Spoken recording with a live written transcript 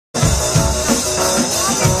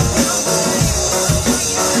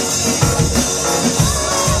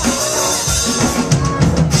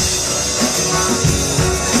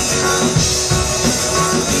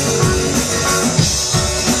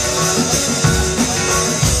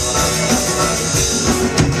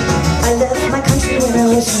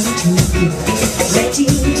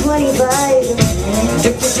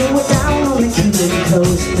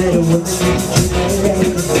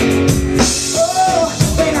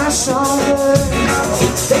saw her.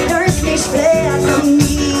 The darkness fled from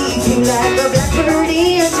me, flew like a blackbird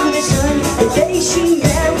into the sun. The day she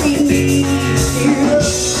married me, dear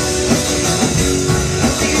love,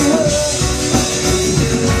 dear love.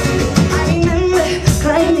 I remember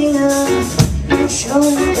climbing up your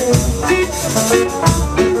shoulder,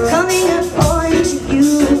 coming up onto you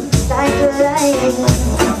like a lion,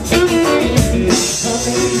 coming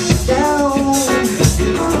down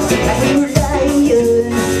like a lion.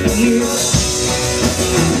 You.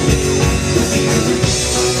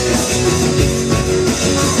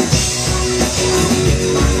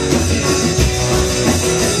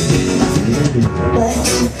 But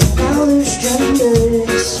now there's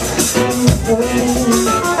drummers for me.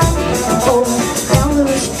 Oh, now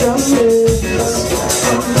there's drummers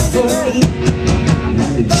for me.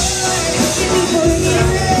 Give me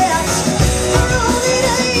forgiveness for all that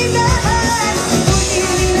I've done.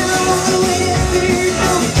 Forgive me now for whatever.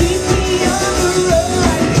 Don't keep me on the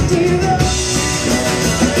run, dear love.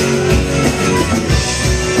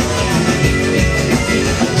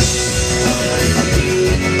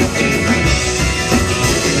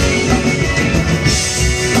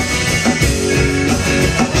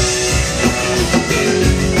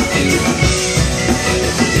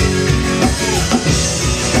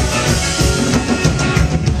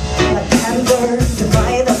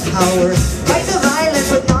 Defy the power, fight the violence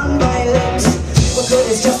with non-violence. What good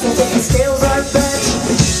is justice if the scales are bent?